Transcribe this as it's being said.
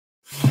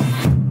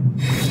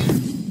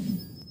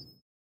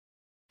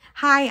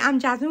Hi, I'm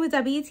Jasmine with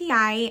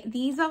WTI.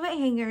 These velvet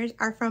hangers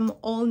are from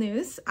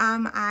Ollnoos.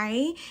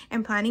 I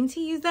am planning to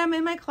use them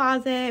in my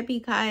closet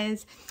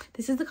because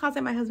this is the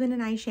closet my husband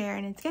and I share,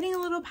 and it's getting a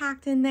little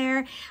packed in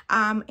there.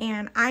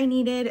 And I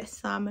needed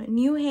some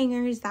new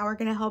hangers that were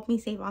going to help me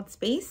save on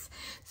space.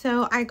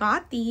 So I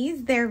got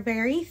these. They're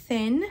very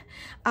thin.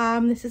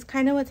 This is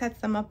kind of what sets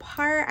them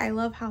apart. I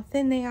love how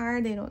thin they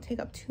are. They don't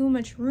take up too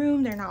much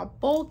room. They're not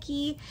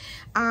bulky.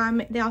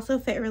 They also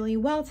fit really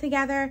well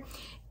together.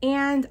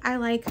 And I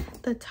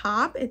like the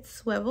top, it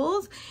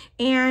swivels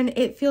and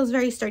it feels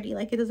very sturdy.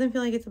 Like it doesn't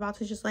feel like it's about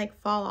to just like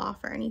fall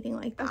off or anything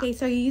like that. Okay,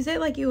 so you use it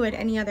like you would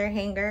any other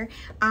hanger.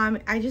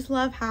 I just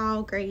love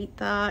how great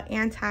the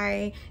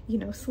anti,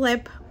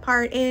 slip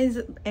part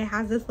is. It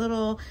has this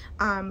little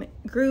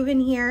groove in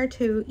here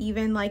to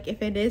even like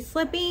if it is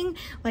slipping,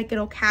 like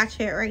it'll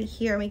catch it right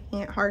here, making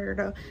it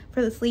harder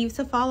for the sleeves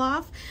to fall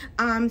off.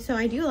 So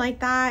I do like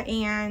that,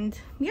 and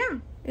yeah.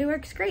 It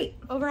works great.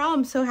 Overall,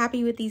 I'm so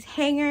happy with these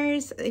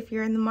hangers. If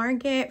you're in the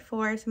market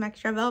for some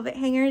extra velvet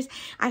hangers,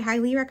 I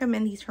highly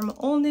recommend these from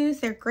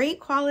Ollnoos. They're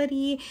great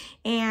quality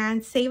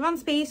and save on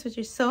space, which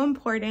is so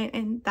important,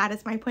 and that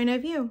is my point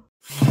of view.